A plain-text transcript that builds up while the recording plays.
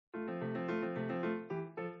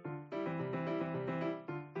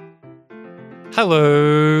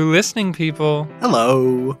Hello, listening people.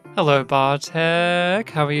 Hello. Hello, Bartek.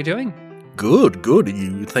 How are you doing? Good.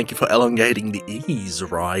 Thank you for elongating the E's,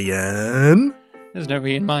 Ryan. There's no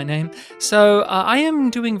E in my name. So, I am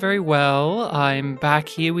doing very well. I'm back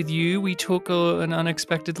here with you. We took an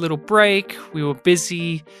unexpected little break. We were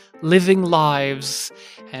busy living lives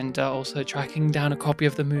and also tracking down a copy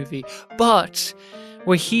of the movie. But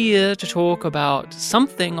we're here to talk about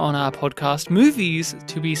something on our podcast, movies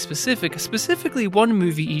to be specific, specifically one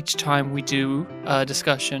movie each time we do a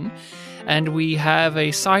discussion. And we have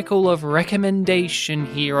a cycle of recommendation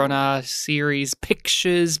here on our series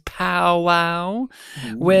Pictures Powwow,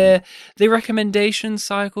 where the recommendation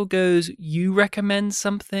cycle goes, you recommend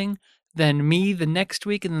something, then me the next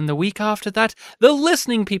week, and then the week after that, the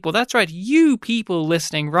listening people. That's right, you people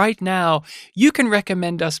listening right now, you can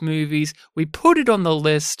recommend us movies. We put it on the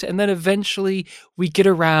list, and then eventually we get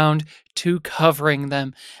around to covering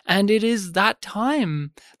them. And it is that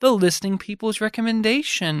time, the listening people's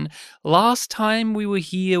recommendation. Last time we were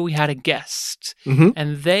here, we had a guest,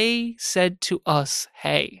 and they said to us,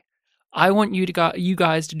 hey, I want you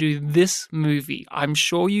guys to do this movie. I'm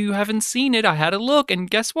sure you haven't seen it. I had a look, and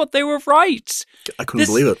guess what? They were right. I couldn't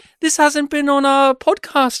believe it. This hasn't been on our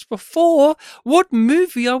podcast before. What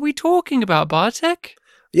movie are we talking about, Bartek?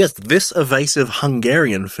 Yes, this evasive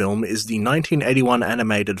Hungarian film is the 1981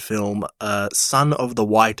 animated film Son of the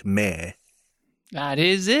White Mare. That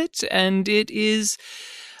is it, and it is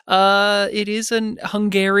an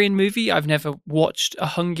Hungarian movie. I've never watched a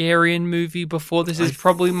Hungarian movie before. This is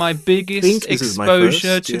probably my biggest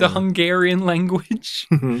exposure to the Hungarian language.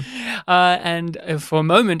 And for a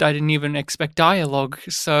moment, I didn't even expect dialogue,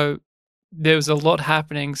 so there was a lot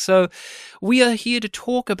happening. So we are here to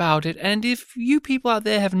talk about it, and if you people out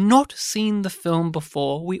there have not seen the film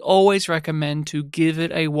before, we always recommend to give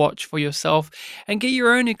it a watch for yourself and get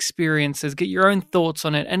your own experiences, get your own thoughts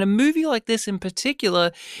on it. And a movie like this in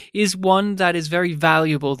particular is one that is very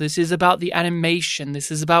valuable. This is about the animation.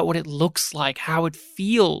 This is about what it looks like, how it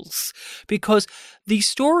feels, because the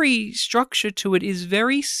story structure to it is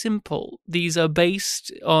very simple. These are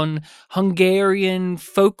based on Hungarian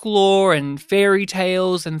folklore and fairy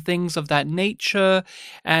tales and things of that nature,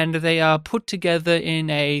 and they are put together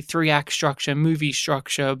in a 3-act structure, movie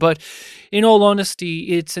structure. But in all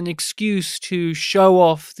honesty, it's an excuse to show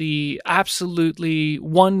off the absolutely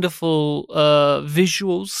wonderful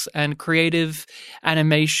visuals and creative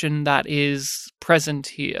animation that is present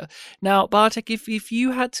here. Now, Bartek, if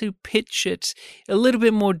you had to pitch it a little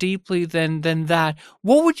bit more deeply than that,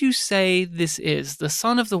 what would you say this is? The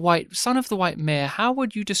Son of the White Mare. How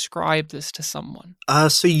would you describe this to someone?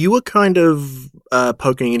 So you were kind of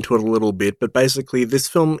poking into it a little bit, but basically this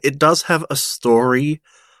film, it does have a story,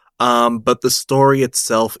 but the story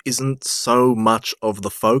itself isn't so much of the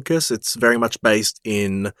focus. It's very much based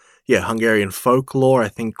in, Hungarian folklore. I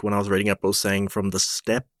think when I was reading up, it was saying from the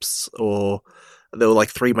steppes, or there were like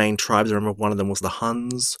 3 main tribes. I remember one of them was the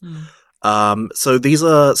Huns. So these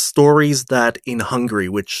are stories that in Hungary,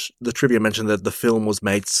 which the trivia mentioned that the film was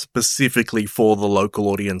made specifically for the local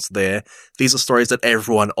audience there. These are stories that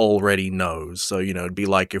everyone already knows. So, it'd be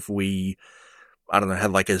like if we,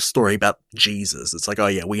 had like a story about Jesus. It's like,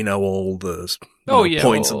 we know all the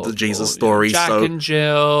points of the Jesus story. Jack and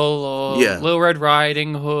Jill, or Little Red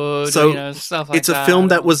Riding Hood, so stuff like that. It's a film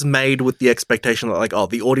that was made with the expectation that,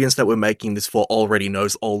 the audience that we're making this for already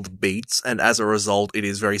knows all the beats, and as a result, it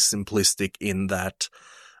is very simplistic in that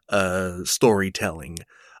storytelling.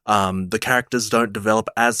 The characters don't develop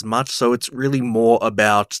as much, so it's really more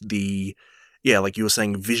about the, like you were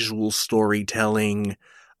saying, visual storytelling,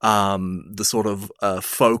 the sort of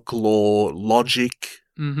folklore logic.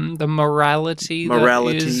 The morality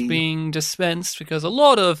that is being dispensed, because a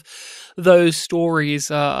lot of those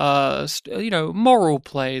stories are moral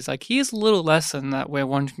plays. Like, here's a little lesson that we're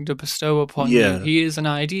wanting to bestow upon you. Here's an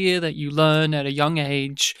idea that you learn at a young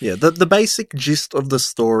age. The basic gist of the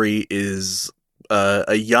story is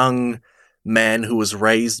a young man who was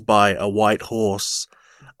raised by a white horse,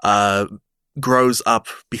 grows up,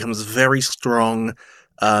 becomes very strong,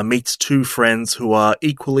 meets 2 friends who are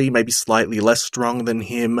equally, maybe slightly less strong than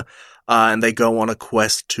him, and they go on a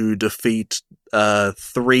quest to defeat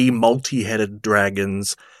 3 multi-headed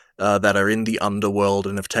dragons that are in the underworld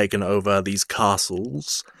and have taken over these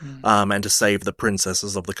castles, and to save the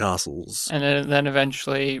princesses of the castles. And then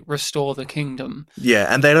eventually restore the kingdom. Yeah,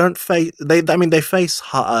 and they don't face, they face,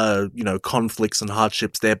 conflicts and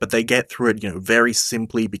hardships there, but they get through it, very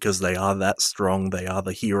simply because they are that strong, they are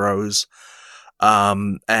the heroes.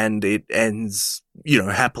 And it ends,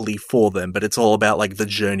 happily for them, but it's all about, the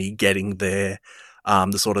journey getting there.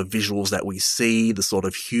 the sort of visuals that we see, the sort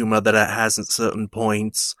of humor that it has at certain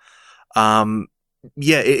points.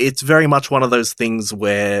 It's very much one of those things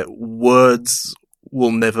where words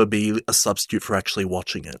will never be a substitute for actually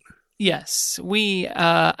watching it. Yes, we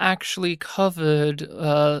actually covered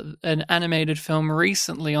an animated film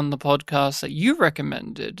recently on the podcast that you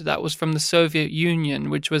recommended. That was from the Soviet Union,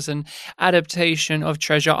 which was an adaptation of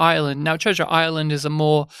Treasure Island. Now, Treasure Island is a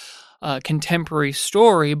more contemporary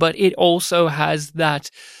story, but it also has that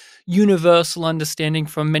universal understanding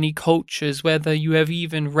from many cultures. Whether you have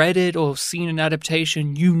even read it or seen an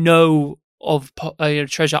adaptation, you know of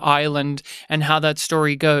Treasure Island and how that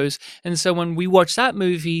story goes. And so when we watch that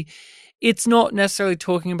movie, it's not necessarily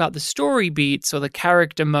talking about the story beats or the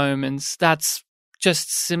character moments. That's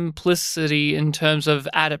just simplicity in terms of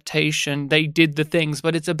adaptation. They did the things,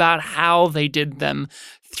 but it's about how they did them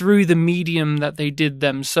through the medium that they did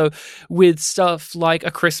them. So with stuff like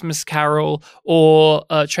A Christmas Carol or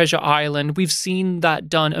Treasure Island, we've seen that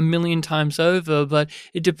done a million times over, but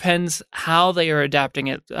it depends how they are adapting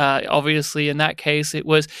it. Obviously, in that case, it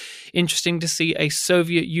was interesting to see a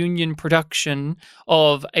Soviet Union production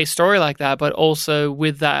of a story like that, but also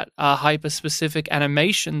with that hyper-specific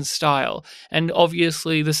animation style. And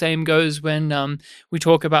obviously, the same goes when we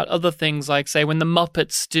talk about other things, like, say, when the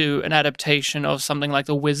Muppets do an adaptation of something like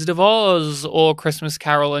The Wizard of Oz or Christmas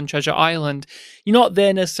Carol and Treasure Island. You're not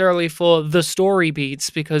there necessarily for the story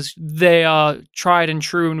beats because they are tried and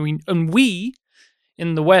true, and we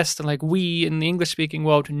in the West, and like we in the English-speaking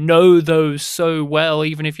world, know those so well,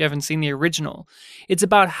 even if you haven't seen the original. It's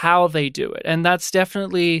about how they do it, and that's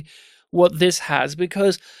definitely what this has,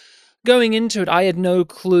 because going into it, I had no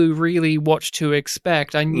clue really what to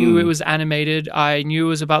expect. I knew it was animated. I knew it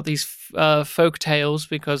was about these folk tales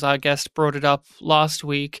because our guest brought it up last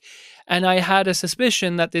week. And I had a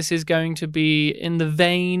suspicion that this is going to be in the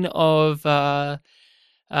vein of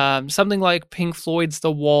something like Pink Floyd's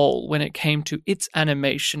The Wall when it came to its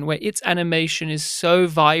animation, where its animation is so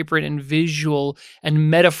vibrant and visual and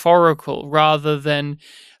metaphorical rather than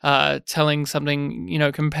telling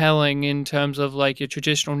something, compelling in terms of like your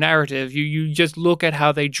traditional narrative. You just look at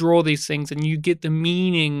how they draw these things and you get the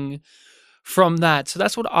meaning from that. So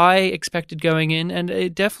that's what I expected going in, and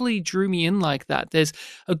it definitely drew me in like that. There's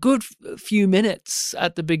a good few minutes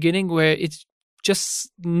at the beginning where it's just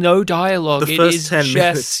no dialogue. The first 10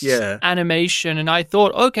 minutes, yeah. Animation, and I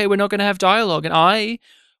thought, okay, we're not going to have dialogue, and I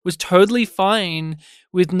was totally fine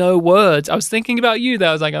with no words. I was thinking about you there.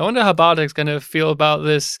 I was like, I wonder how Bartek's going to feel about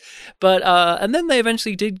this. But and then they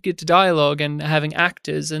eventually did get to dialogue and having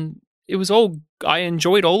actors, and it was all, I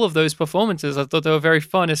enjoyed all of those performances. I thought they were very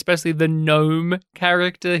fun, especially the gnome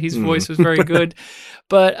character. His voice was very good.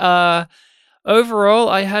 But overall,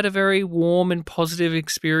 I had a very warm and positive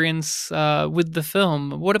experience with the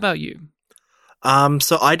film. What about you?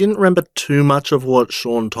 So I didn't remember too much of what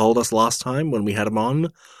Sean told us last time when we had him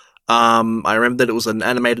on. I remember that it was an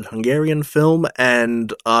animated Hungarian film,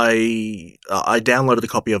 and I downloaded a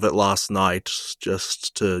copy of it last night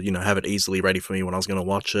just to, have it easily ready for me when I was going to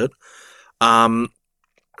watch it.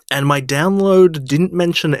 And my download didn't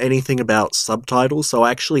mention anything about subtitles, so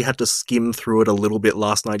I actually had to skim through it a little bit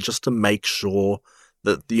last night just to make sure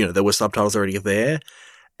that, there were subtitles already there.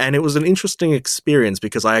 And it was an interesting experience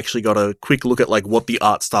because I actually got a quick look at like what the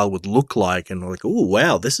art style would look like, and like, oh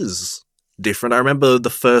wow, this is different. I remember the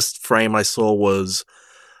first frame I saw was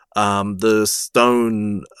the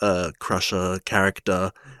stone crusher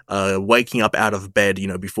character waking up out of bed,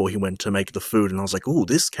 before he went to make the food, and I was like, oh,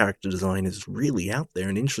 this character design is really out there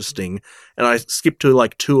and interesting. And I skipped to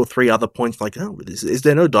like 2 or 3 other points, like, oh, is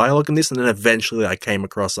there no dialogue in this? And then eventually I came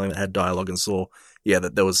across something that had dialogue and saw,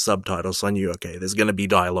 that there was subtitles, so I knew, okay, there's going to be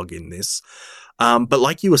dialogue in this. But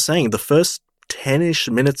like you were saying, the first 10-ish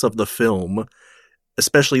minutes of the film,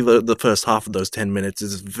 especially the first half of those 10 minutes,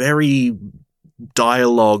 is very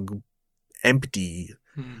dialogue empty.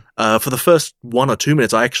 For the first 1 or 2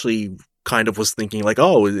 minutes, I actually kind of was thinking like,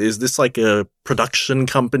 oh, is this like a production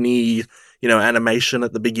company, animation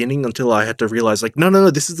at the beginning, until I had to realize like,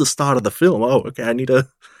 no, this is the start of the film. Oh, okay, I need to,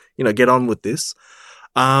 get on with this.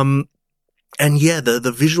 And yeah,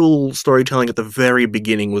 the visual storytelling at the very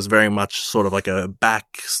beginning was very much sort of like a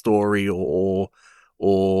backstory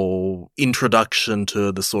or introduction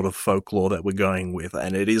to the sort of folklore that we're going with.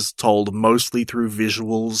 And it is told mostly through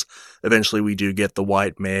visuals. Eventually we do get the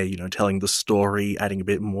white mare, telling the story, adding a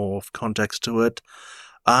bit more of context to it.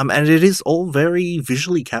 And it is all very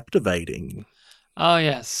visually captivating. Oh,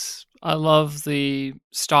 yes. I love the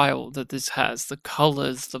style that this has, the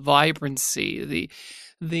colors, the vibrancy,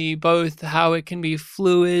 the both how it can be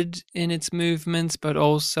fluid in its movements, but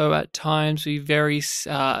also at times be very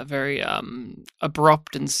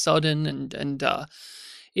abrupt and sudden, and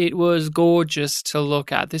it was gorgeous to look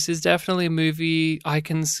at. This is definitely a movie I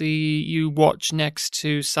can see you watch next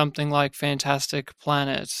to something like Fantastic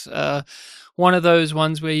Planet. One of those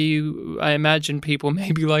ones where I imagine people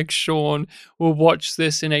maybe like Sean will watch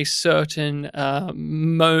this in a certain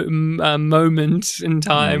moment in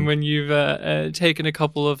time when you've taken a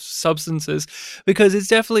couple of substances, because it's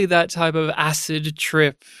definitely that type of acid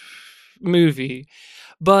trip movie.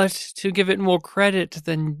 But to give it more credit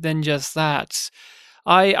than just that,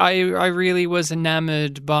 I really was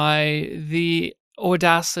enamored by the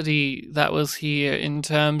audacity that was here in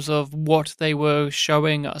terms of what they were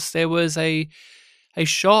showing us. There was a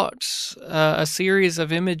shot, a series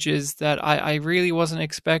of images that I really wasn't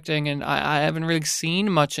expecting, and I haven't really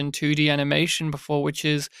seen much in 2D animation before, which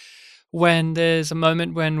is when there's a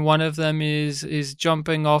moment when one of them is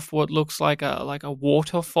jumping off what looks like a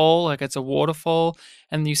waterfall, like it's a waterfall,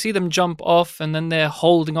 and you see them jump off, and then they're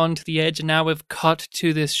holding on to the edge, and now we've cut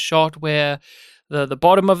to this shot where the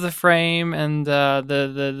bottom of the frame and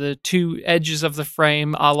the two edges of the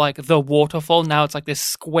frame are like the waterfall. Now it's like this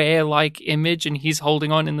square-like image, and he's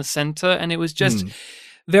holding on in the center, and it was just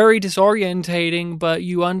very disorientating, but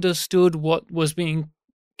you understood what was being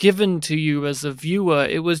given to you as a viewer.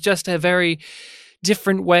 It was just a very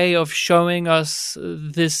different way of showing us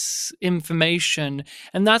this information,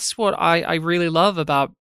 and that's what I really love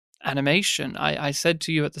about animation. I said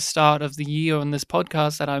to you at the start of the year on this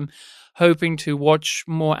podcast that I'm hoping to watch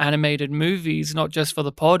more animated movies, not just for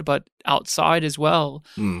the pod, but outside as well.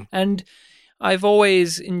 And I've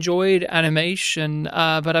always enjoyed animation,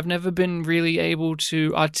 but I've never been really able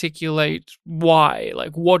to articulate why.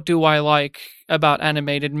 Like, what do I like about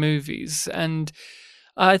animated movies? And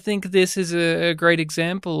I think this is a great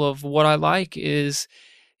example of what I like is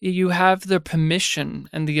you have the permission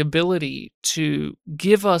and the ability to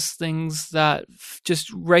give us things that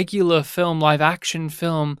just regular film, live action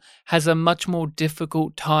film, has a much more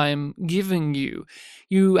difficult time giving you.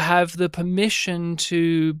 You have the permission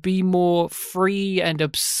to be more free and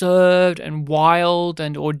absurd and wild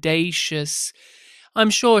and audacious. I'm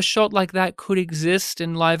sure a shot like that could exist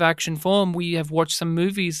in live action form. We have watched some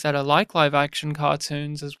movies that are like live action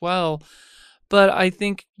cartoons as well. But I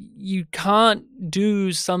think you can't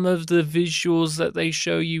do some of the visuals that they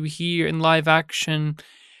show you here in live action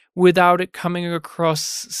without it coming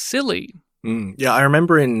across silly. Yeah, I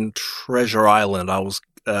remember in Treasure Island, I was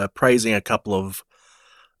praising a couple of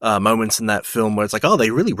moments in that film where it's like, oh,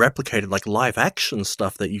 they really replicated like live action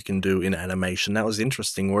stuff that you can do in animation. That was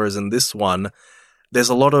interesting. Whereas in this one, there's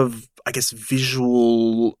a lot of, I guess,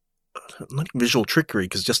 not visual trickery,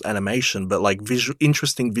 because just animation, but like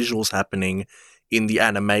interesting visuals happening in the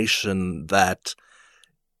animation. That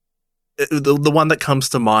the one that comes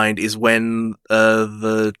to mind is when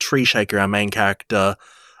the tree shaker, our main character,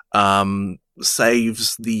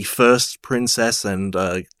 saves the first princess and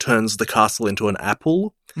turns the castle into an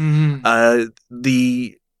apple.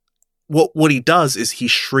 What he does is he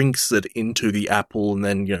shrinks it into the apple and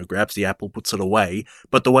then, grabs the apple, puts it away.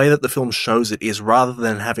 But the way that the film shows it is, rather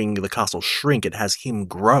than having the castle shrink, it has him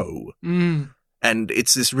grow. And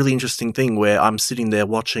it's this really interesting thing where I'm sitting there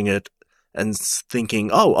watching it and thinking,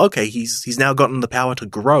 oh, okay, he's now gotten the power to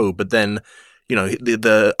grow. But then,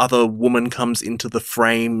 the other woman comes into the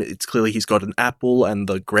frame. It's clearly he's got an apple, and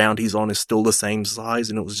the ground he's on is still the same size.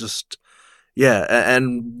 And it was just... yeah,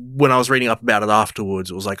 and when I was reading up about it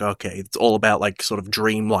afterwards, it was like, okay, it's all about like sort of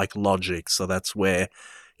dreamlike logic. So that's where,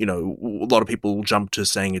 a lot of people jump to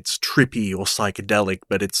saying it's trippy or psychedelic,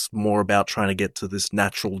 but it's more about trying to get to this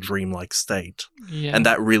natural dreamlike state. Yeah. And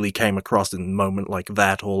that really came across in a moment like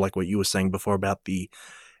that, or like what you were saying before about the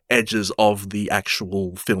edges of the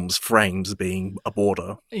actual film's frames being a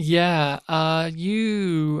border. Yeah,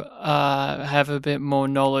 you have a bit more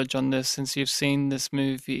knowledge on this since you've seen this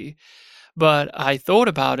movie. But I thought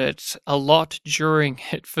about it a lot during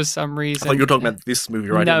it for some reason. I thought you were talking about this movie,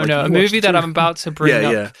 right? No, a movie that I'm about to bring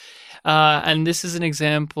up. Yeah. And this is an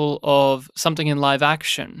example of something in live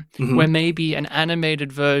action where maybe an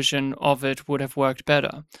animated version of it would have worked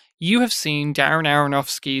better. You have seen Darren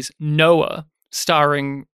Aronofsky's Noah,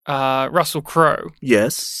 starring Russell Crowe.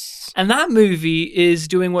 Yes. And that movie is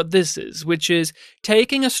doing what this is, which is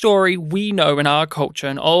taking a story we know in our culture,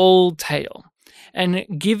 an old tale, and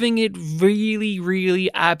giving it really,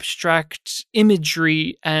 really abstract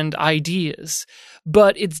imagery and ideas.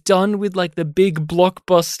 But it's done with like the big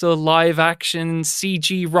blockbuster live action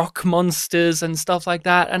CG rock monsters and stuff like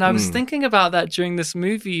that. And I was thinking about that during this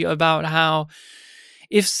movie, about how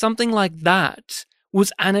if something like that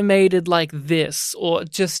was animated like this, or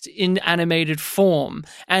just in animated form,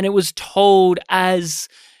 and it was told as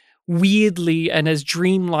weirdly and as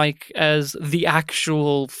dreamlike as the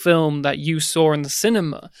actual film that you saw in the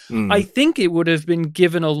cinema, I think it would have been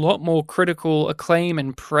given a lot more critical acclaim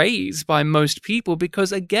and praise by most people.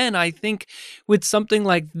 Because again, I think with something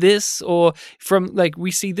like this, or from like we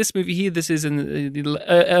see this movie here, this is in the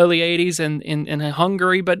early 80s and in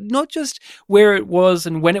Hungary, but not just where it was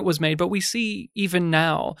and when it was made, but we see even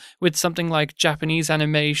now with something like Japanese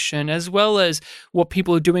animation, as well as what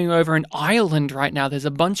people are doing over in Ireland right now. There's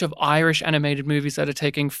a bunch of Irish animated movies that are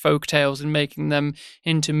taking folk tales and making them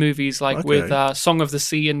into movies, like with Song of the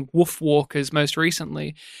Sea and Wolf Walkers most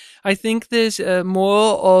recently. I think there's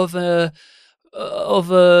more of an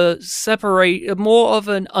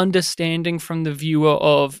understanding from the viewer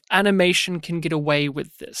of animation can get away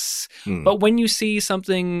with this. But when you see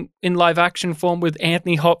something in live action form with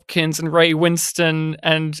Anthony Hopkins and Ray Winston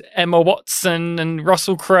and Emma Watson and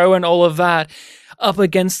Russell Crowe and all of that up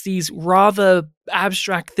against these rather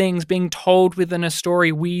abstract things being told within a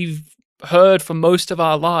story we've heard for most of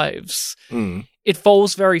our lives, it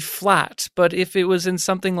falls very flat. But if it was in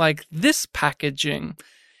something like this packaging,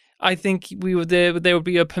 I think there would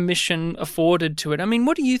be a permission afforded to it. I mean,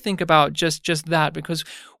 what do you think about just that? Because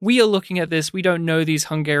we are looking at this, we don't know these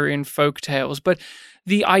Hungarian folk tales, but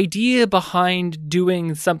the idea behind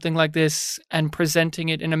doing something like this and presenting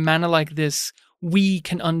it in a manner like this, we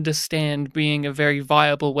can understand being a very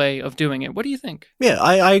viable way of doing it. What do you think? Yeah,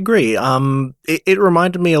 I agree. It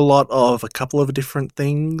reminded me a lot of a couple of different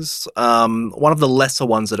things. One of the lesser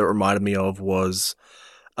ones that it reminded me of was,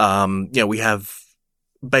 we have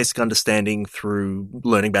basic understanding through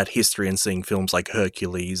learning about history and seeing films like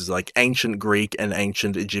Hercules, like ancient Greek and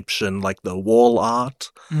ancient Egyptian, like the wall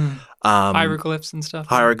art. Hieroglyphs and stuff.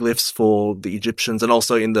 Hieroglyphs for the Egyptians. And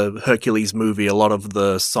also in the Hercules movie, a lot of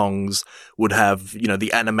the songs would have,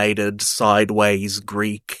 the animated sideways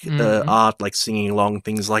Greek art, like singing along,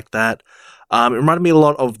 things like that. It reminded me a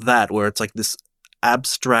lot of that, where it's like this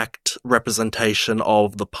abstract representation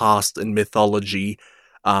of the past and mythology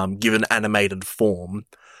given animated form.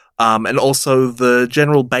 And also the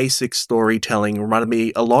general basic storytelling reminded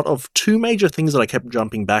me a lot of two major things that I kept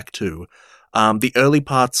jumping back to. The early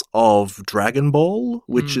parts of Dragon Ball,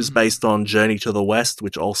 which is based on Journey to the West,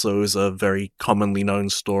 which also is a very commonly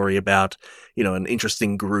known story about, an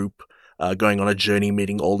interesting group going on a journey,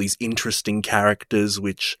 meeting all these interesting characters,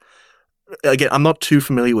 which, again, I'm not too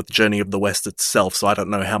familiar with Journey of the West itself, so I don't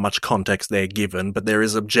know how much context they're given, but there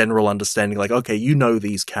is a general understanding, like, okay,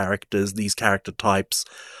 these characters, these character types,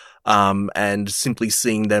 and simply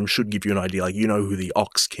seeing them should give you an idea, like, who the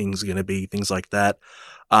Ox King's going to be, things like that.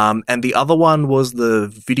 And the other one was the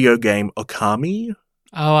video game Okami.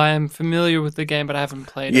 Oh, I am familiar with the game, but I haven't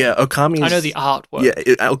played it. Yeah, Okami I know the artwork. Yeah,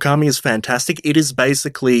 Okami is fantastic. It is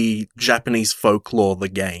basically Japanese folklore, the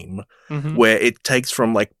game, where it takes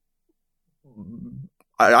from, like,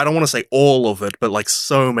 I don't want to say all of it, but like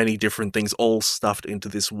so many different things all stuffed into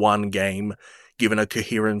this one game, given a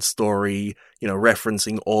coherent story,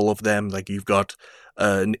 referencing all of them. Like, you've got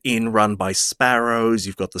an inn run by sparrows,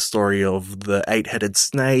 you've got the story of the 8-headed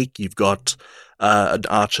snake, you've got an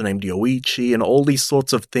archer named Yoichi, and all these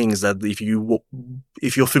sorts of things that if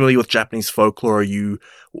you're familiar with Japanese folklore, or you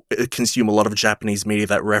consume a lot of Japanese media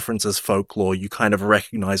that references folklore, you kind of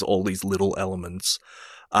recognize all these little elements.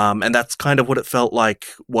 And that's kind of what it felt like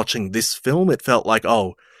watching this film. It felt like,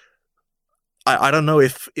 I don't know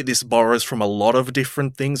if this borrows from a lot of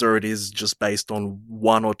different things or it is just based on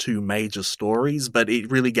one or two major stories, but it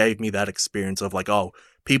really gave me that experience of like,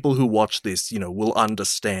 people who watch this, will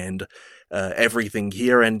understand everything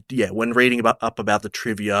here. And yeah, when reading up about the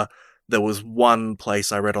trivia, there was one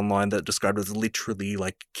place I read online that described it as literally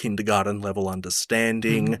like kindergarten level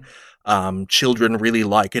understanding. Children really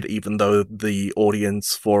like it, even though the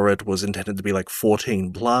audience for it was intended to be like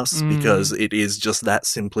 14 plus, because it is just that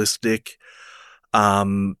simplistic.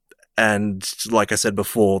 And like I said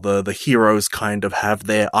before, the heroes kind of have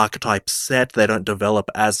their archetypes set. They don't develop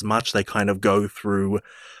as much. They kind of go through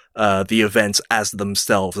the events as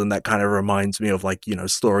themselves, and that kind of reminds me of like,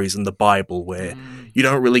 stories in the Bible where you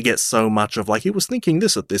don't really get so much of like, he was thinking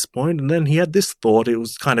this at this point and then he had this thought. It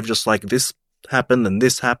was kind of just like this happened and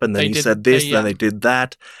this happened, then he said this, then they did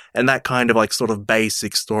that, and that kind of like sort of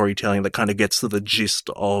basic storytelling that kind of gets to the gist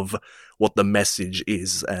of what the message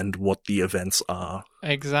is and what the events are.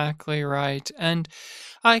 Exactly right. And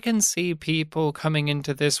I can see people coming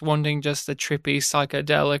into this wanting just a trippy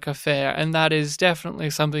psychedelic affair, and that is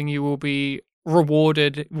definitely something you will be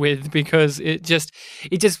rewarded with, because it just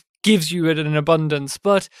gives you it in abundance.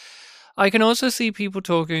 But I can also see people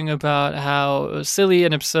talking about how silly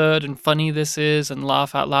and absurd and funny this is and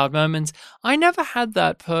laugh out loud moments. I never had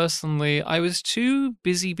that personally. I was too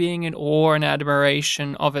busy being in awe and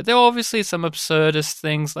admiration of it. There are obviously some absurdist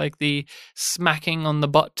things like the smacking on the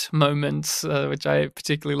butt moments, which I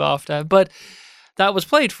particularly laughed at, but that was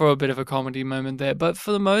played for a bit of a comedy moment there. But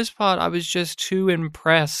for the most part, I was just too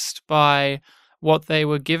impressed by what they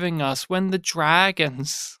were giving us when the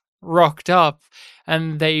dragons rocked up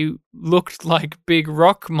and they looked like big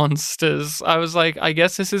rock monsters. I was like, I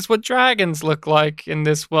guess this is what dragons look like in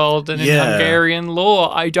this world and in Hungarian lore.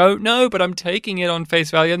 I don't know, but I'm taking it on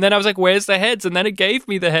face value. And then I was like, where's the heads? And then it gave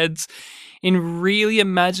me the heads in really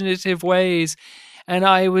imaginative ways. And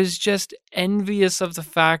I was just envious of the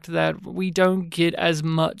fact that we don't get as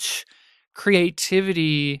much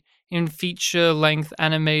creativity in feature-length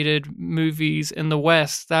animated movies in the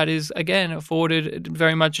West. That is, again, afforded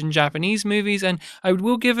very much in Japanese movies. And I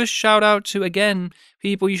will give a shout-out to, again,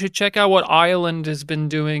 people, you should check out what Ireland has been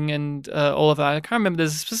doing and all of that. I can't remember.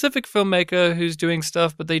 There's a specific filmmaker who's doing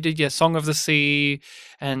stuff, but they did, Song of the Sea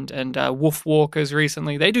and Wolf Walkers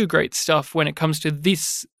recently. They do great stuff when it comes to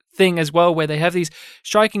this thing as well, where they have these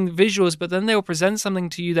striking visuals, but then they'll present something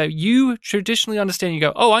to you that you traditionally understand. You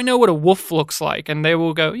go, oh, I know what a wolf looks like. And they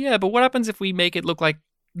will go, yeah, but what happens if we make it look like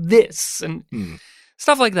this? And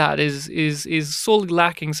stuff like that is sorely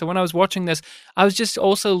lacking. So when I was watching this, I was just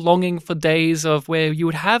also longing for days of where you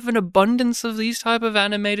would have an abundance of these type of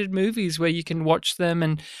animated movies where you can watch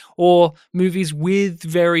them, or movies with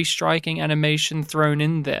very striking animation thrown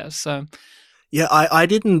in there. So yeah, I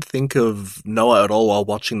didn't think of Noah at all while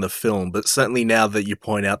watching the film, but certainly now that you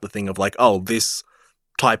point out the thing of like, oh, this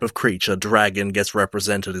type of creature, dragon, gets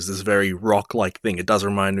represented as this very rock-like thing. It does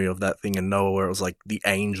remind me of that thing in Noah where it was like the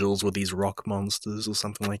angels were these rock monsters or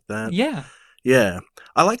something like that. Yeah. Yeah.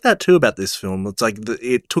 I like that too about this film. It's like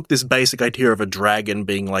it took this basic idea of a dragon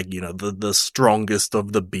being like, the strongest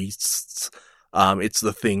of the beasts. It's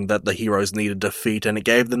the thing that the heroes need to defeat, and it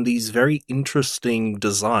gave them these very interesting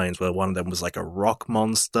designs where one of them was like a rock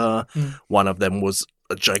monster, one of them was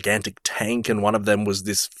a gigantic tank, and one of them was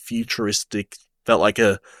this futuristic, felt like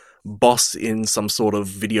a boss in some sort of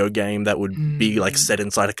video game that would be like set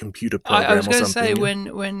inside a computer program or something. I was going to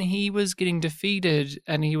say, when he was getting defeated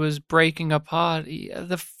and he was breaking apart,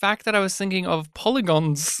 the fact that I was thinking of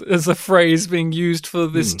polygons as a phrase being used for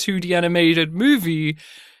this 2D animated movie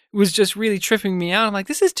was just really tripping me out. I'm like,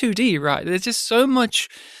 this is 2D, right? There's just so much.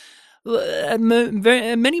 At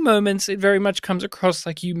many moments, it very much comes across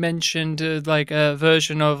like you mentioned, like a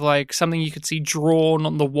version of like something you could see drawn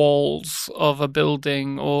on the walls of a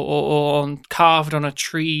building, or carved on a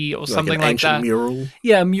tree, or something like that. Mural.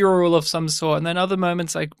 Yeah, a mural of some sort. And then other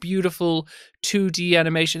moments like beautiful 2D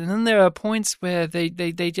animation. And then there are points where they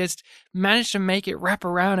just manage to make it wrap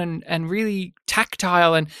around and really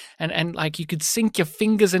tactile and like you could sink your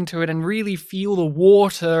fingers into it and really feel the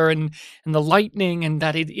water and the lightning and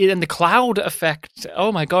that and the cloud effect.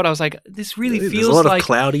 Oh my God, I was like, this really feels like... There's a lot of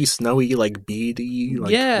cloudy, snowy, like beady,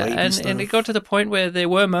 like and it got to the point where there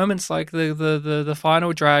were moments like the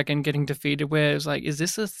final dragon getting defeated where it was like, is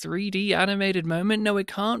this a 3D animated moment? No, it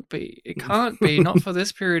can't be. It can't be. Not for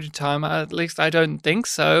this period of time. At least I don't think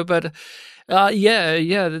so. But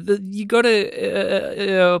you got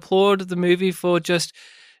to applaud the movie for just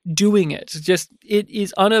doing it. It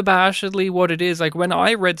is unabashedly what it is. Like when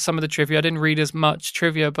I read some of the trivia, I didn't read as much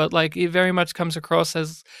trivia, but like it very much comes across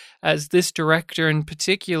as this director in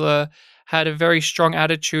particular had a very strong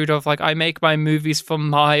attitude of like, I make my movies for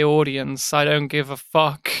my audience. I don't give a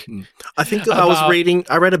fuck. I think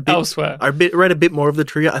I read a bit elsewhere. Read a bit more of the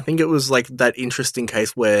trivia. I think it was like that interesting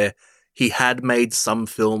case where he had made some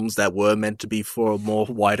films that were meant to be for a more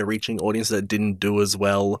wider reaching audience that didn't do as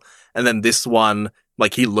well. And then this one,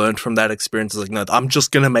 like he learned from that experience. Like, no, I'm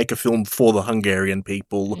just going to make a film for the Hungarian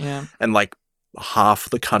people. Yeah. And like half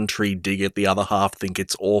the country dig it, the other half think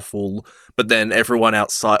it's awful. But then everyone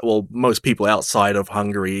outside, well, most people outside of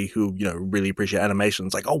Hungary who, really appreciate animation,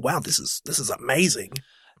 it's like, oh wow, this is amazing.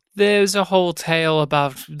 There's a whole tale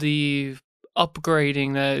about the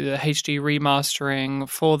upgrading, the HD remastering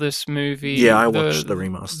for this movie. Yeah, I watched the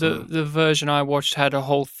remaster. The version I watched had a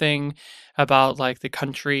whole thing about like the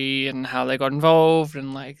country and how they got involved,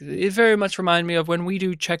 and like it very much reminded me of when we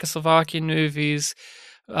do Czechoslovakian movies.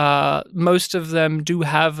 Most of them do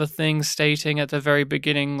have a thing stating at the very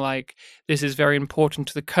beginning, like, this is very important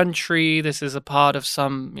to the country, this is a part of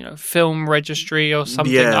some, film registry or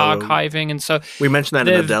something, archiving, and so... We mentioned that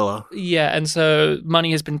in Adela. Yeah, and so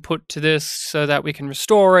money has been put to this so that we can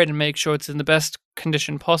restore it and make sure it's in the best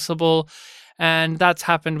condition possible, and that's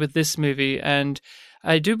happened with this movie, and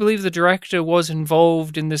I do believe the director was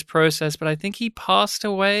involved in this process, but I think he passed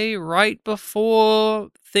away right before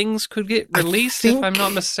things could get released, if I'm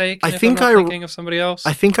not mistaken, if I'm not thinking of somebody else.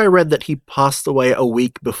 I think I read that he passed away a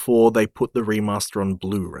week before they put the remaster on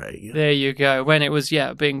Blu-ray. There you go. When it was,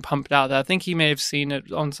 being pumped out there. I think he may have seen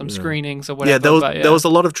it on some screenings or whatever. There was a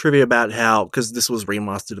lot of trivia about how, because this was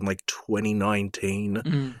remastered in like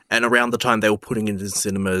 2019, and around the time they were putting it in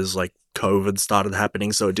cinemas, like COVID started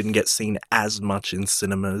happening, so it didn't get seen as much in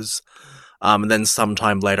cinemas. And then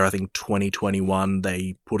sometime later, I think 2021,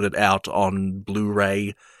 they put it out on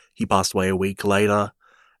Blu-ray. He passed away a week later.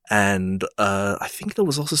 And I think there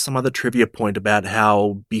was also some other trivia point about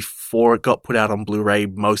how before it got put out on Blu-ray,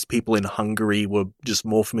 most people in Hungary were just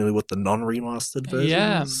more familiar with the non-remastered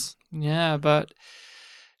versions. Yeah, but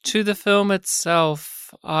to the film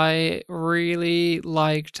itself, I really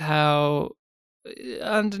liked how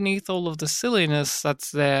underneath all of the silliness that's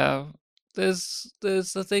there's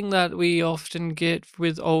the thing that we often get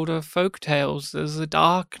with older folk tales. There's a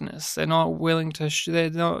darkness. They're not willing to they're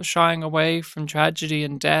not shying away from tragedy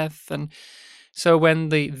and death. And so when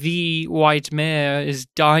the white mare is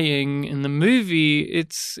dying in the movie,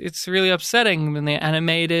 it's really upsetting when they're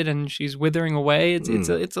animated and she's withering away.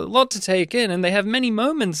 It's a lot to take in, and they have many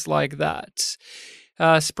moments like that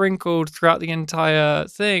sprinkled throughout the entire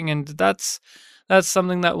thing, and that's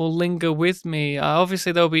something that will linger with me.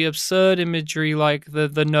 Obviously, there'll be absurd imagery like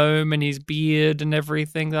the gnome and his beard and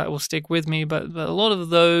everything that will stick with me. But a lot of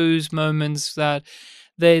those moments that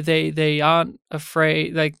they aren't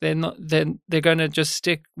afraid, like they're going to just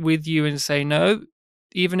stick with you and say no.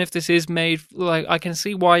 Even if this is made, like I can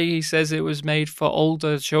see why he says it was made for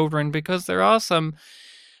older children, because there are some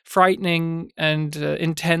frightening and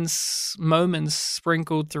intense moments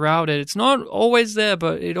sprinkled throughout it. It's not always there,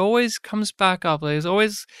 but it always comes back up. There's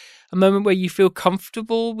always a moment where you feel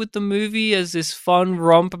comfortable with the movie as this fun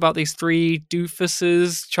romp about these three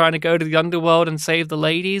doofuses trying to go to the underworld and save the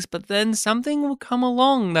ladies, but then something will come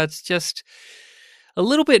along that's just a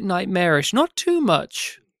little bit nightmarish. Not too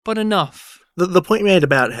much, but enough. The point you made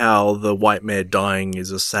about how the white mare dying is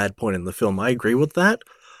a sad point in the film, I agree with that.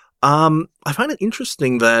 I find it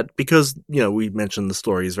interesting that because, we mentioned the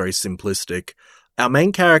story is very simplistic, our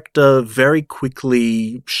main character very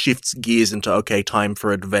quickly shifts gears into, okay, time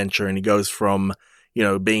for adventure, and he goes from,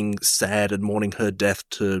 being sad and mourning her death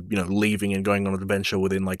to, leaving and going on an adventure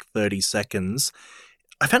within like 30 seconds.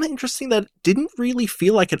 I found it interesting that it didn't really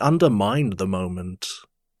feel like it undermined the moment.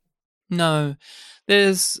 No.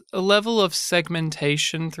 There's a level of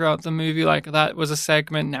segmentation throughout the movie, like that was a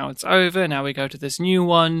segment, now it's over, now we go to this new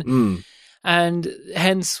one. And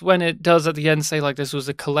hence, when it does at the end say, like, this was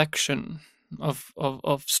a collection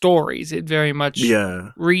of stories, it very much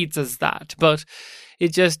reads as that. But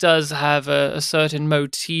it just does have a certain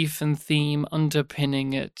motif and theme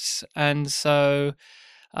underpinning it. And so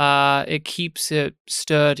it keeps it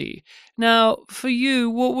sturdy. Now, for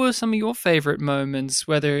you, what were some of your favorite moments,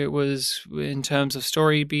 whether it was in terms of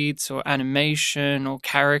story beats or animation or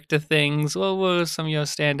character things? What were some of your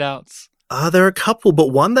standouts? There are a couple,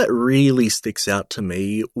 but one that really sticks out to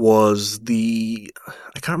me was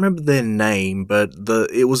I can't remember their name, but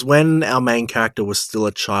it was when our main character was still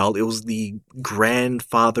a child. It was the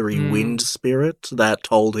grandfathery wind spirit that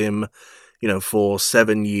told him, for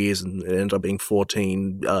 7 years, and it ended up being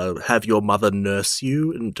 14, have your mother nurse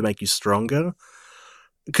you and to make you stronger.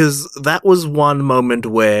 Because that was one moment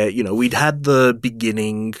where, we'd had the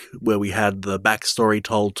beginning where we had the backstory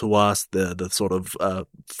told to us, the sort of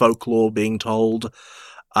folklore being told.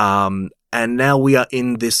 And now we are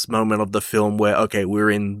in this moment of the film where, okay, we're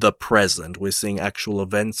in the present. We're seeing actual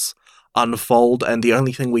events unfold. And the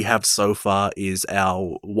only thing we have so far is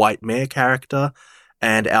our white mare character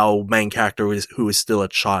and our main character who is still a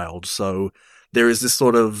child. So there is this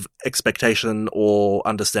sort of expectation or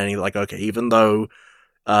understanding like, okay, even though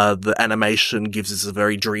the animation gives us a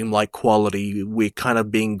very dreamlike quality, we're kind of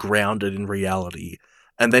being grounded in reality.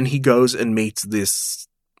 And then he goes and meets this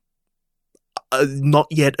not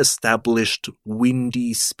yet established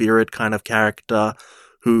windy spirit kind of character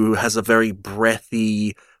who has a very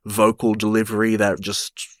breathy vocal delivery that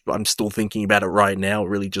I'm still thinking about it right now. It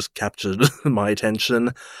really just captured my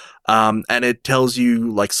attention. And it tells you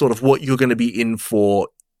like sort of what you're going to be in for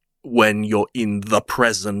when you're in the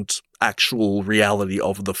present actual reality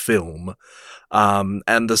of the film.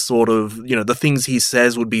 And the sort of, the things he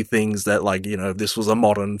says would be things that like, if this was a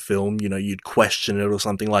modern film, you'd question it or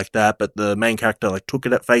something like that. But the main character like took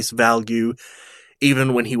it at face value.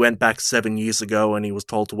 even when he went back 7 years ago and he was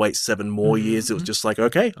told to wait 7 more years, it was just like,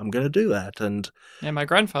 okay, I'm going to do that. And yeah, my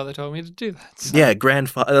grandfather told me to do that. So. Yeah,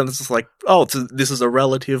 grandfather. And it's just like, this is a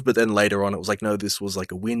relative. But then later on, it was like, no, this was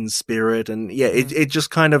like a wind spirit. And yeah, it just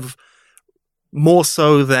kind of, more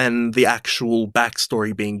so than the actual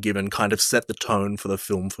backstory being given, kind of set the tone for the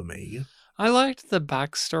film for me. I liked the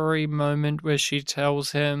backstory moment where she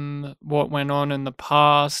tells him what went on in the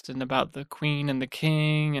past and about the queen and the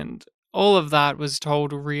king, and all of that was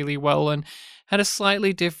told really well and had a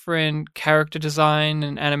slightly different character design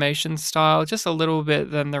and animation style, just a little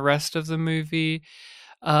bit than the rest of the movie.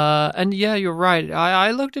 And yeah, you're right.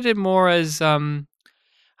 I looked at it more as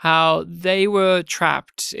how they were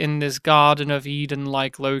trapped in this Garden of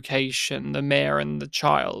Eden-like location, the Mare and the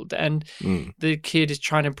child, and the kid is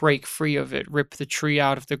trying to break free of it, rip the tree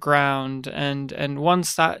out of the ground, and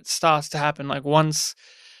once that starts to happen, like once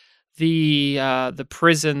the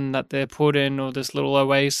prison that they're put in, or this little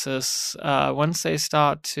oasis, once they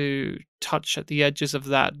start to touch at the edges of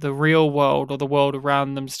that, the real world or the world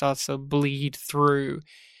around them starts to bleed through,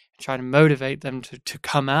 try to motivate them to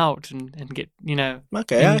come out and get,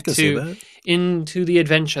 okay, I can see that. Into the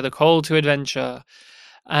adventure, the call to adventure.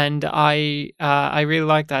 And I really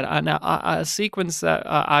like that. And a sequence that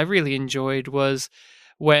I really enjoyed was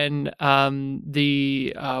when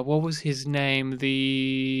what was his name,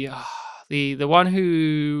 the one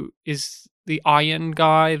who is the Iron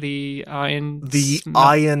guy, the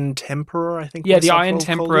Iron Temperer, I think. Yeah, the Iron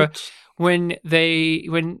Temperer. When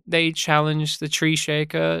they challenge the Tree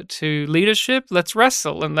Shaker to leadership, let's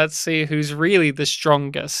wrestle and let's see who's really the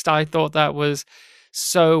strongest. I thought that was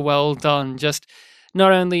so well done. Just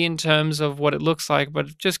not only in terms of what it looks like,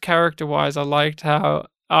 but just character-wise, I liked how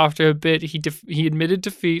after a bit he admitted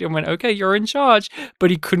defeat and went, okay, you're in charge, but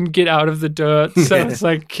he couldn't get out of the dirt, so it's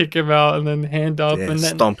like kick him out and then hand up and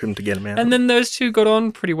then stomp him to get him out. And then those two got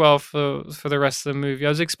on pretty well for the rest of the movie. I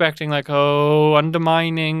was expecting like,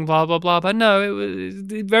 undermining, blah blah blah, but no,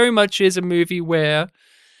 it very much is a movie where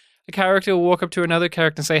a character will walk up to another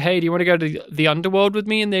character and say, hey, do you want to go to the underworld with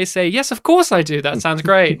me? And they say, yes, of course I do. That sounds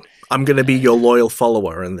great. I'm going to be your loyal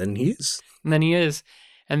follower. And then he is.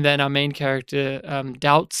 And then our main character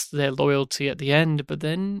doubts their loyalty at the end, but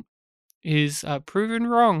then is proven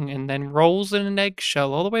wrong and then rolls in an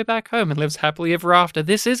eggshell all the way back home and lives happily ever after.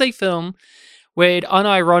 This is a film where it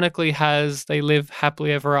unironically has they live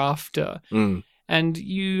happily ever after. And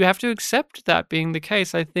you have to accept that being the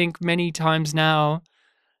case. I think many times now,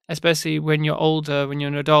 especially when you're older, when you're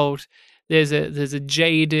an adult, there's a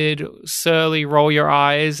jaded, surly roll your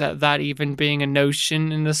eyes at that even being a notion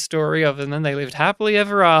in the story of, and then they lived happily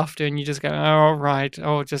ever after, and you just go, oh, right,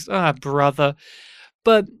 brother.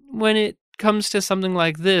 But when it comes to something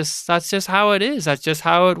like this, that's just how it is. That's just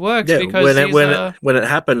how it works. Yeah, because when it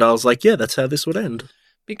happened, I was like, yeah, that's how this would end.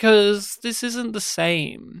 Because this isn't the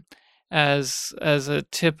same as a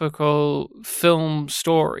typical film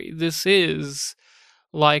story. This is,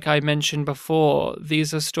 like I mentioned before,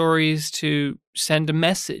 these are stories to send a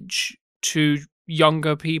message to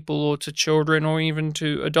younger people or to children or even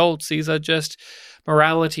to adults. These are just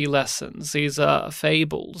morality lessons. These are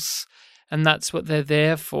fables. And that's what they're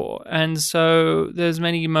there for. And so there's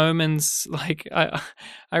many moments, like I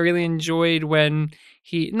really enjoyed when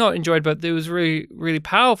but there was a really, really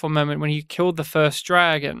powerful moment when he killed the first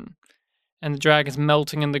dragon and the dragon's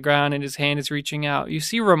melting in the ground and his hand is reaching out. You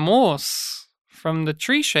see remorse from the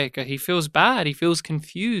Tree Shaker. He feels bad. He feels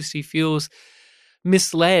confused. He feels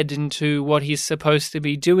misled into what he's supposed to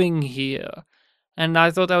be doing here. And I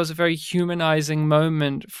thought that was a very humanizing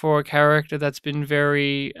moment for a character that's been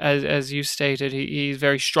very, as you stated, he's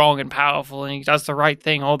very strong and powerful and he does the right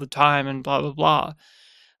thing all the time and blah, blah, blah.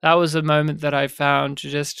 That was a moment that I found to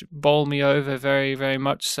just bowl me over very, very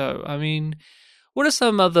much so. I mean, what are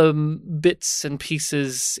some other bits and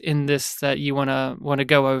pieces in this that you want to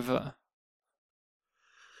go over?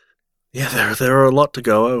 Yeah, there are a lot to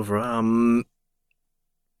go over.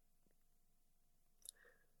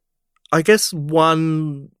 I guess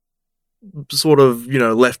one sort of,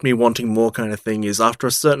 left me wanting more kind of thing is after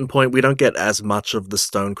a certain point, we don't get as much of the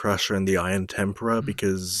Stone Crusher and the Iron Temperer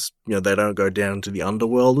because, they don't go down to the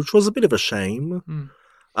underworld, which was a bit of a shame.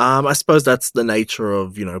 I suppose that's the nature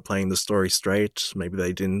of, playing the story straight. Maybe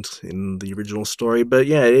they didn't in the original story, but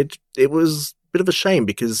yeah, it was a bit of a shame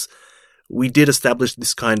because we did establish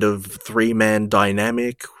this kind of 3-man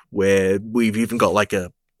dynamic where we've even got like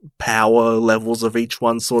a power levels of each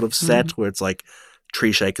one sort of set where it's like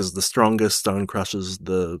Tree Shaker's the strongest, Stone Crusher's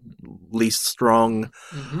the least strong.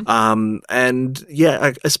 And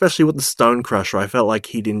yeah, especially with the Stone Crusher, I felt like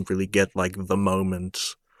he didn't really get like the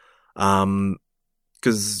moment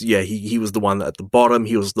Because, yeah, he was the one at the bottom.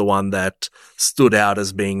 He was the one that stood out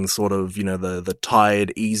as being sort of, the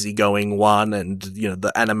tired, easygoing one. And,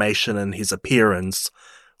 the animation and his appearance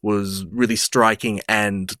was really striking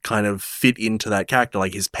and kind of fit into that character.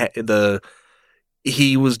 Like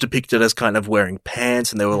he was depicted as kind of wearing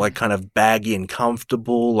pants, and they were like kind of baggy and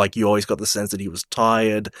comfortable. Like you always got the sense that he was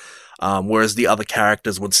tired. Whereas the other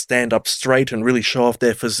characters would stand up straight and really show off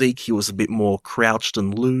their physique. He was a bit more crouched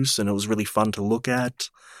and loose, and it was really fun to look at.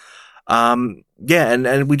 And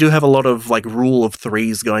we do have a lot of like rule of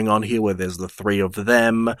threes going on here, where there's the three of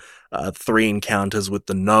them, 3 encounters with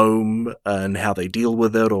the gnome and how they deal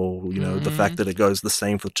with it, or the fact that it goes the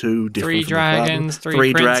same for 2, different 3 from dragons, the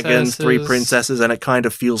 3 dragons, 3 princesses, and it kind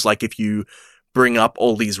of feels like if you bring up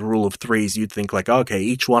all these rule of threes, you'd think like, okay,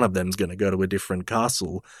 each one of them's going to go to a different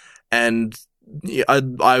castle, and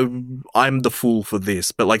I'm the fool for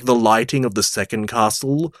this, but like the lighting of the second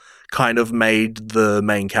castle kind of made the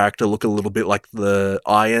main character look a little bit like the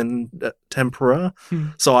Iron Temperor.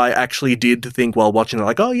 So I actually did think while watching it,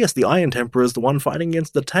 like, oh yes, the Iron Temperor is the one fighting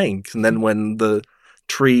against the tank. And then when the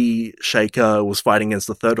Tree Shaker was fighting against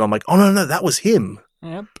the third one, I'm like, oh no, that was him.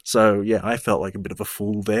 Yep. So yeah, I felt like a bit of a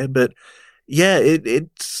fool there, but yeah, it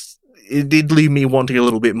did leave me wanting a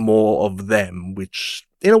little bit more of them, which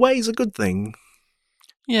in a way is a good thing.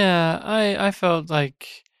 Yeah, I felt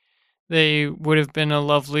like they would have been a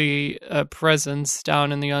lovely presence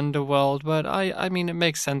down in the underworld, but I mean, it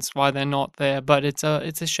makes sense why they're not there. But it's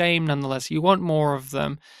a shame nonetheless. You want more of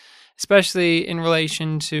them, especially in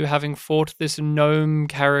relation to having fought this gnome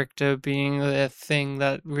character being the thing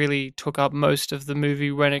that really took up most of the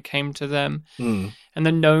movie when it came to them. And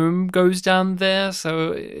the gnome goes down there,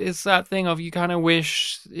 so it's that thing of you kind of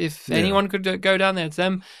wish if anyone could go down there, it's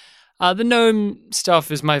them. The gnome stuff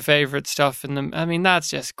is my favorite stuff in them. I mean, that's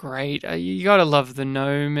just great. You gotta love the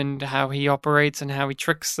gnome and how he operates and how he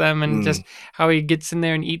tricks them and just how he gets in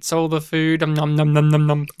there and eats all the food. Nom, nom, nom, nom,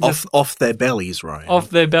 nom. Off their bellies, Ryan. Off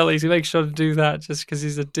their bellies. He makes sure to do that just because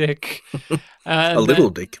he's a dick. A little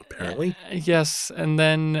dick, apparently. Yes, and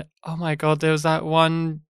then, oh my god, there was that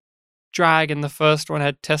one dragon, the first one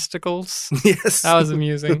had testicles. Yes. That was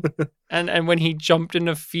amusing. And when he jumped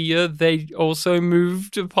into fear, they also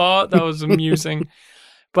moved apart. That was amusing.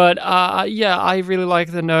 But I really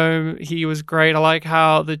like the gnome. He was great. I like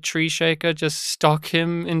how the tree shaker just stuck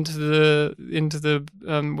him into the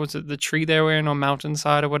was it the tree they were in or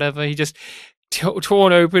mountainside or whatever. He just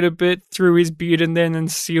torn open a bit, threw his beard in there and then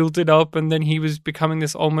sealed it up, and then he was becoming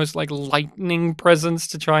this almost like lightning presence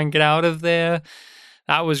to try and get out of there.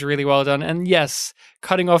 That was really well done. And yes,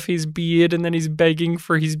 cutting off his beard and then he's begging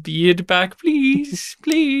for his beard back. Please,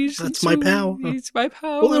 please. That's my power. It's my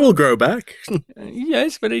power. Well, it'll grow back.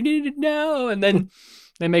 Yes, but I need it now. And then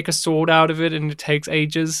they make a sword out of it and it takes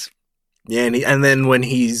ages. Yeah, and then when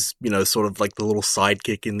he's, sort of like the little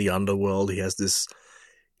sidekick in the underworld, he has this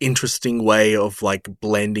interesting way of like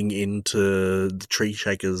blending into the tree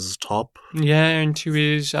shaker's top. Yeah, into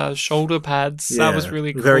his shoulder pads. Yeah, that was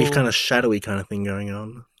really cool. Very kind of shadowy kind of thing going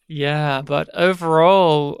on. Yeah, but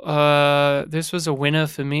overall, this was a winner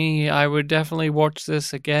for me. I would definitely watch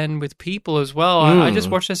this again with people as well. I just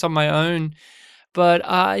watched this on my own. But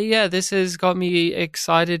this has got me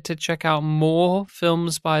excited to check out more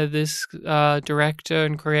films by this director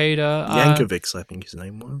and creator. Yankovic, I think his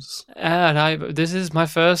name was. And this is my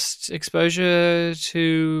first exposure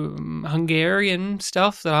to Hungarian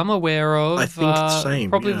stuff that I'm aware of. I think the same.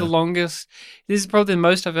 Probably the longest. This is probably the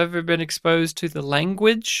most I've ever been exposed to the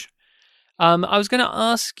language. I was going to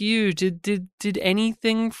ask you, did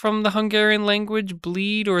anything from the Hungarian language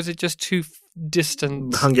bleed, or is it just too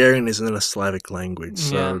distant? Hungarian isn't a Slavic language,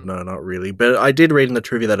 so no, not really. But I did read in the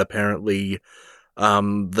trivia that apparently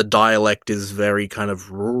the dialect is very kind of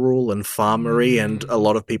rural and farmery, and a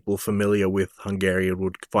lot of people familiar with Hungarian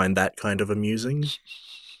would find that kind of amusing.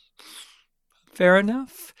 Fair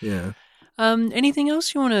enough. Yeah. Anything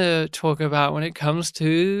else you want to talk about when it comes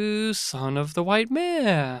to Son of the White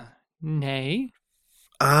Mare? Nay.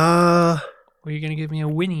 Or are you going to give me a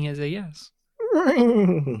whinny as a yes?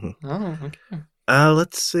 Oh, okay.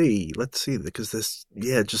 Let's see, because there's,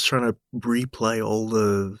 just trying to replay all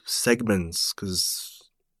the segments, because,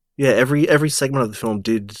 every segment of the film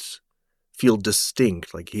did feel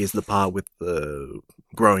distinct. Like, here's the part with the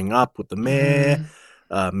growing up with the mare,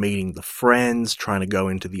 meeting the friends, trying to go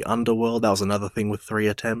into the underworld. That was another thing with 3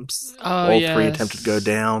 attempts. All 3 attempted to go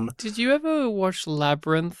down. Did you ever watch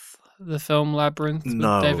Labyrinth, the film Labyrinth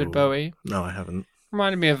with David Bowie? No, I haven't.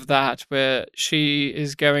 Reminded me of that, where she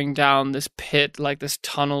is going down this pit, like this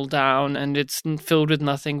tunnel down, and it's filled with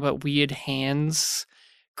nothing but weird hands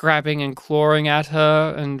grabbing and clawing at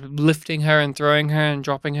her and lifting her and throwing her and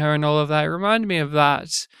dropping her and all of that. It reminded me of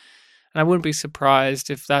that. And I wouldn't be surprised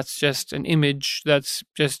if that's just an image that's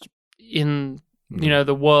just in,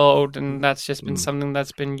 the world, and that's just been something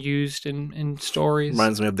that's been used in stories.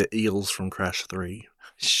 Reminds me of the eels from Crash 3.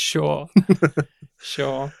 Sure.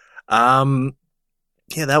 Sure.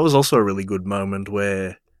 Yeah, that was also a really good moment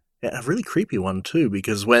where, a really creepy one too,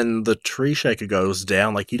 because when the tree shaker goes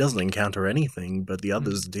down, like, he doesn't encounter anything, but the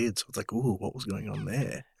others did. So it's like, ooh, what was going on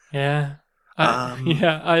there? Yeah.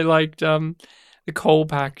 I liked the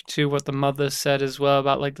callback to what the mother said as well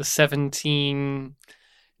about like the 17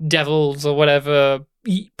 devils or whatever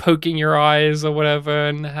poking your eyes or whatever,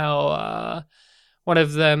 and how one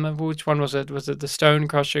of them, which one was it? Was it the Stone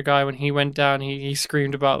Crusher guy? When he went down, he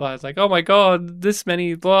screamed about that. It's like, oh my god, this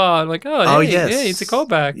many blah. I'm like, yes, it's a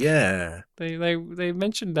callback. Yeah, they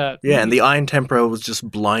mentioned that. Yeah, and the Iron Temperer was just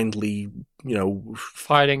blindly,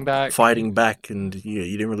 fighting back, and you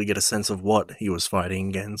didn't really get a sense of what he was fighting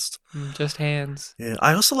against. Just hands. Yeah,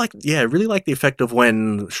 I also really like the effect of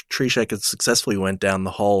when Tree Shaker successfully went down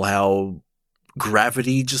the hole, how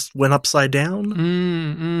gravity just went upside down.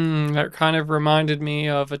 That kind of reminded me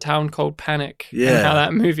of A Town Called Panic. Yeah, and how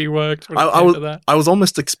that movie worked. I was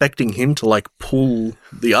almost expecting him to pull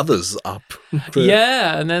the others up.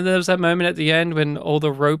 Yeah, and then there was that moment at the end when all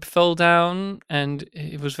the rope fell down, and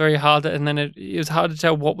it was very hard. And then it was hard to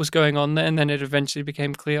tell what was going on there. And then it eventually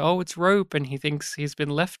became clear. Oh, it's rope, and he thinks he's been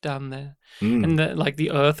left down there. And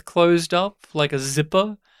the earth closed up like a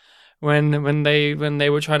zipper. When they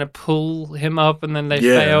were trying to pull him up, and then they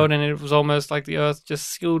failed, and it was almost like the earth just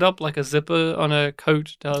sealed up like a zipper on a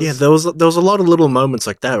coat does. Yeah, there was a lot of little moments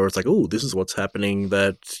like that where it's like, oh, this is what's happening.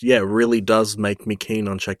 That really does make me keen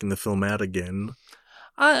on checking the film out again.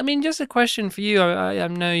 I mean, just a question for you. I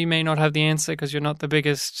know you may not have the answer because you're not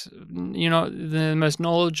the most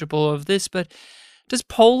knowledgeable of this, but does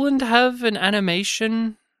Poland have an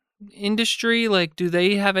animation industry? Like, do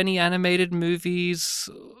they have any animated movies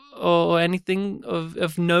or anything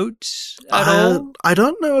of note at all? I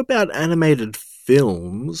don't know about animated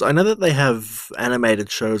films. I know that they have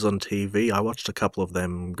animated shows on TV. I watched a couple of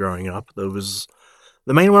them growing up. The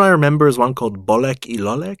main one I remember is one called Bolek I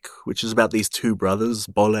Lolek, which is about these two brothers,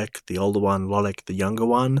 Bolek, the older one, Lolek, the younger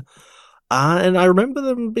one. And I remember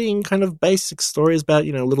them being kind of basic stories about,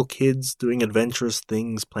 little kids doing adventurous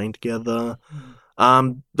things, playing together.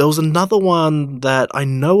 There was another one that I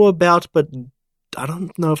know about, but I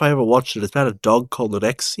don't know if I ever watched it. It's about a dog called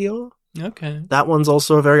Rexio. Okay. That one's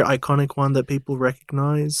also a very iconic one that people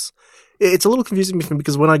recognize. It's a little confusing for me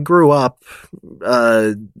because when I grew up,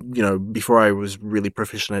 before I was really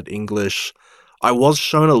proficient at English, I was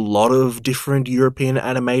shown a lot of different European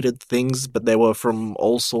animated things, but they were from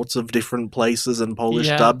all sorts of different places and Polish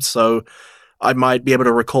dubbed, so I might be able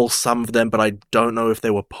to recall some of them, but I don't know if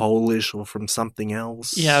they were Polish or from something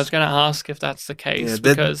else. Yeah, I was going to ask if that's the case,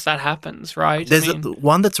 because that happens, right? There's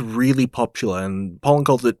one that's really popular, and Poland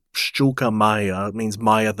calls it Pszczółka Maja. It means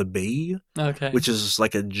Maya the Bee, which is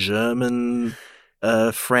like a German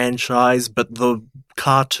franchise, but the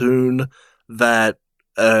cartoon that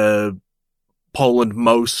Poland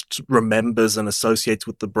most remembers and associates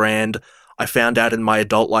with the brand, I found out in my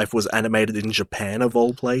adult life, was animated in Japan, of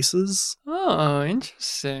all places. Oh,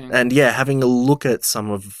 interesting. And having a look at some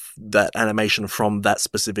of that animation from that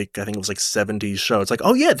specific, I think it was 70s show, it's like,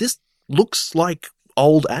 oh yeah, this looks like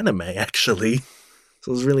old anime, actually.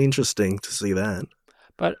 So it was really interesting to see that.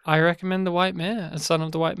 But I recommend The White Mare, Son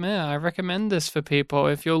of the White Mare. I recommend this for people.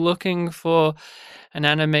 If you're looking for an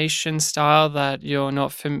animation style that you're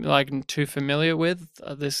not too familiar with,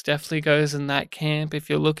 this definitely goes in that camp. If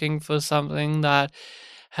you're looking for something that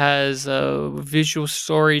has visual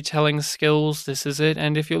storytelling skills, this is it.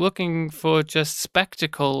 And if you're looking for just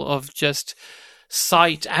spectacle of just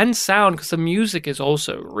sight and sound, because the music is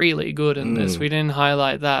also really good in this. We didn't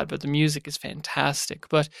highlight that, but the music is fantastic.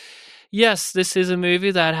 But yes, this is a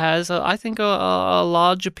movie that has, I think, a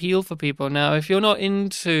large appeal for people. Now, if you're not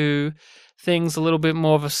into things a little bit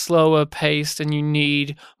more of a slower paced and you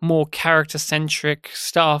need more character-centric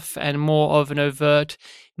stuff and more of an overt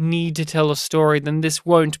need to tell a story, then this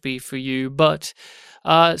won't be for you. But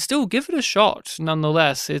still, give it a shot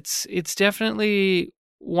nonetheless. It's definitely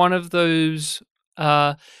one of those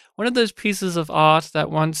pieces of art that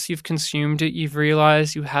once you've consumed it, you've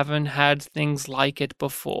realized you haven't had things like it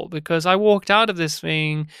before. Because I walked out of this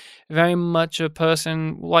being very much a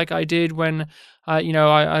person like I did when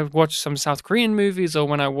I watched some South Korean movies, or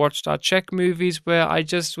when I watched our Czech movies, where I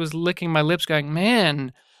just was licking my lips going,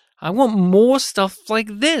 man, I want more stuff like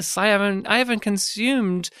this. I haven't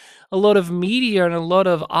consumed a lot of media and a lot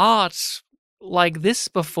of art like this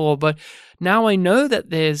before, but now I know that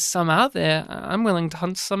there's some out there. I'm willing to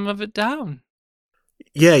hunt some of it down.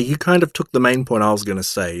 Yeah, you kind of took the main point I was going to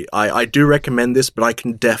say. I do recommend this, but I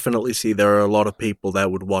can definitely see there are a lot of people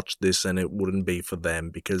that would watch this and it wouldn't be for them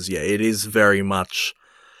because, yeah, it is very much,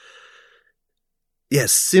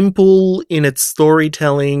 simple in its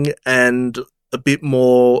storytelling and a bit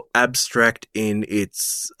more abstract in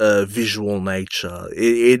its visual nature.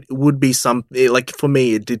 It would be like, for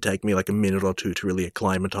me, it did take me like a minute or two to really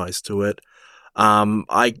acclimatize to it.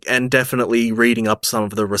 And definitely reading up some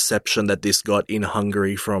of the reception that this got in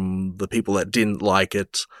Hungary from the people that didn't like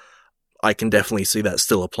it, I can definitely see that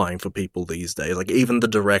still applying for people these days. Like, even the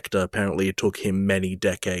director, apparently it took him many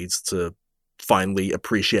decades to finally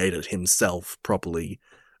appreciate it himself properly.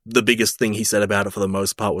 The biggest thing he said about it for the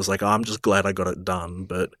most part was like, oh, I'm just glad I got it done.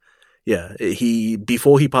 But yeah,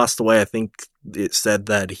 before he passed away, I think it said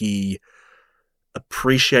that he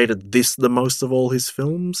appreciated this the most of all his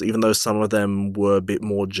films, even though some of them were a bit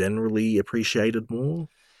more generally appreciated more.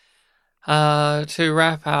 To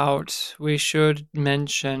wrap out, we should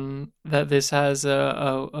mention that this has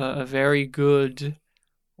a very good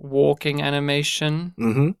walking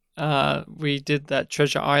animation. We did that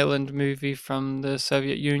Treasure Island movie from the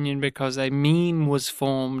Soviet Union because a meme was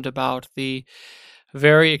formed about the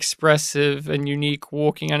very expressive and unique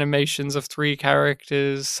walking animations of three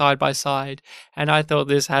characters side by side. And I thought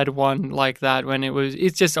this had one like that when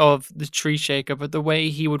it's just of the tree shaker, but the way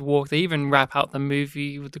he would walk, they even wrap out the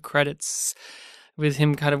movie with the credits with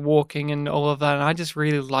him kind of walking and all of that. And I just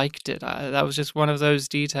really liked it. That was just one of those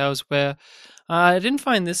details where I didn't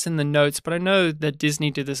find this in the notes, but I know that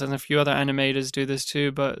Disney did this and a few other animators do this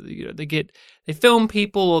too. But they film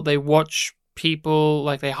people or they watch people,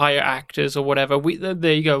 like they hire actors or whatever.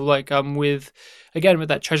 There you go. Like with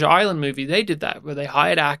that Treasure Island movie, they did that where they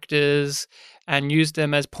hired actors and used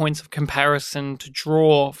them as points of comparison to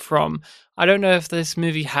draw from. I don't know if this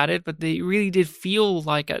movie had it, but they really did feel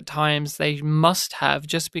like at times they must have,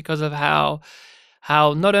 just because of how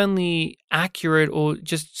not only accurate or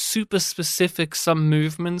just super specific some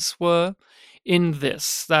movements were in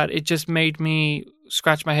this, that it just made me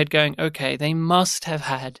scratch my head going, okay, they must have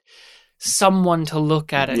had someone to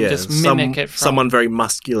look at it and just mimic it from. Someone very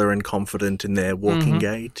muscular and confident in their walking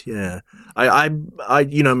gait. Yeah. I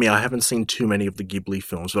you know me, I haven't seen too many of the Ghibli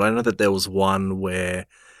films, but I know that there was one where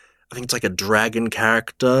I think it's like a dragon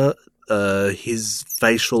character. His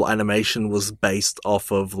facial animation was based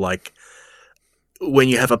off of like when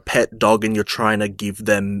you have a pet dog and you're trying to give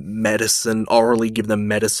them medicine, orally give them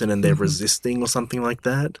medicine and they're resisting or something like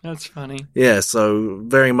that. That's funny. Yeah, so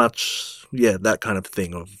very much, that kind of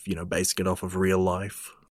thing of, basing it off of real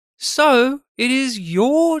life. So, it is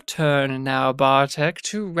your turn now, Bartek,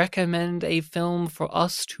 to recommend a film for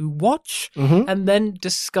us to watch and then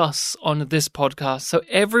discuss on this podcast. So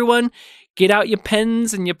everyone, get out your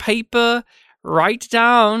pens and your paper, write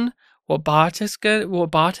down what Bartek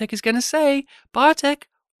is going to say. Bartek,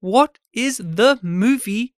 what is the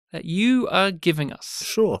movie that you are giving us?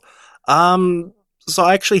 Sure. So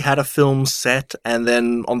I actually had a film set, and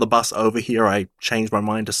then on the bus over here, I changed my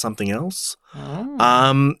mind to something else.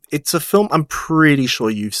 Oh. It's a film, I'm pretty sure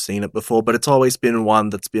you've seen it before, but it's always been one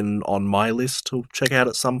that's been on my list to check out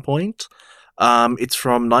at some point. It's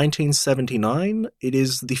from 1979. It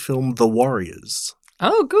is the film The Warriors.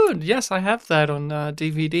 Oh, good. Yes, I have that on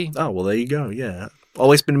DVD. Oh, well, there you go, yeah.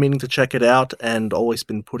 Always been meaning to check it out and always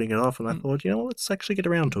been putting it off, and I thought, let's actually get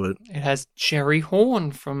around to it. It has Jerry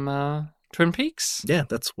Horn from Twin Peaks. Yeah,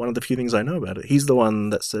 that's one of the few things I know about it. He's the one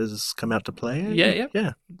that says, come out to play.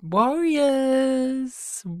 Yeah.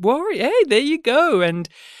 Warriors. Hey, there you go. And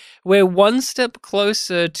we're one step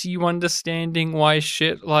closer to you understanding why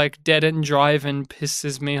shit like Dead End Driving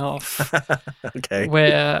pisses me off. Okay.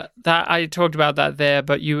 Where I talked about that there,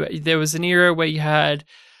 but there was an era where you had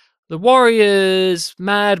the Warriors,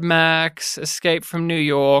 Mad Max, Escape from New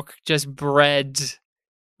York, just bred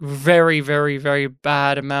very, very, very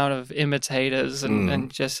bad amount of imitators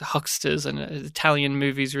and just hucksters, and Italian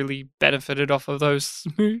movies really benefited off of those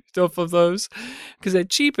because they're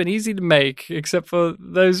cheap and easy to make, except for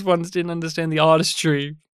those ones didn't understand the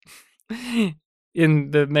artistry in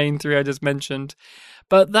the main three I just mentioned.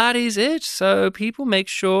 But that is it. So people, make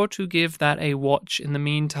sure to give that a watch in the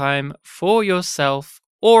meantime for yourself,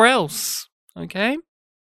 or else, okay?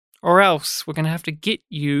 Or else we're going to have to get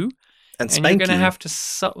you. And you're going to you. have to...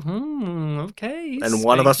 okay. And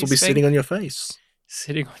one of us will be sitting on your face.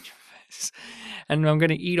 Sitting on your face. And I'm going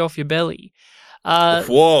to eat off your belly.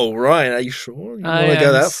 Whoa, Ryan, are you sure? You want to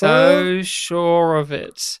go that far? I'm so sure of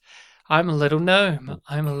it. I'm a little gnome.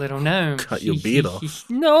 I'm a little gnome. Cut your beard off.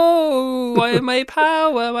 No, my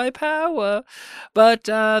power. But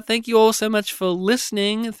thank you all so much for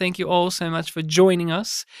listening. Thank you all so much for joining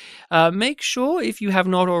us. Make sure, if you have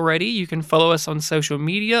not already, you can follow us on social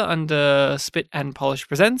media under Spit and Polish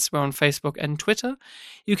Presents. We're on Facebook and Twitter.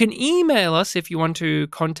 You can email us if you want to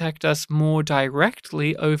contact us more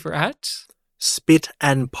directly over at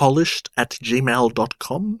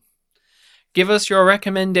spitandpolished@gmail.com. Give us your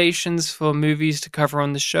recommendations for movies to cover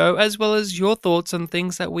on the show, as well as your thoughts on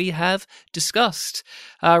things that we have discussed.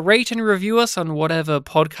 Rate and review us on whatever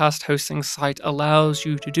podcast hosting site allows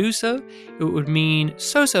you to do so. It would mean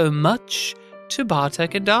so much to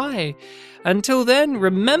Bartek and I. Until then,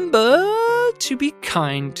 remember to be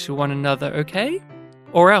kind to one another, okay?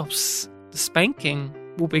 Or else the spanking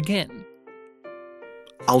will begin.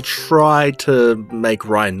 I'll try to make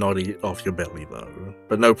Ryan not eat off your belly, though,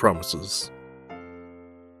 but no promises.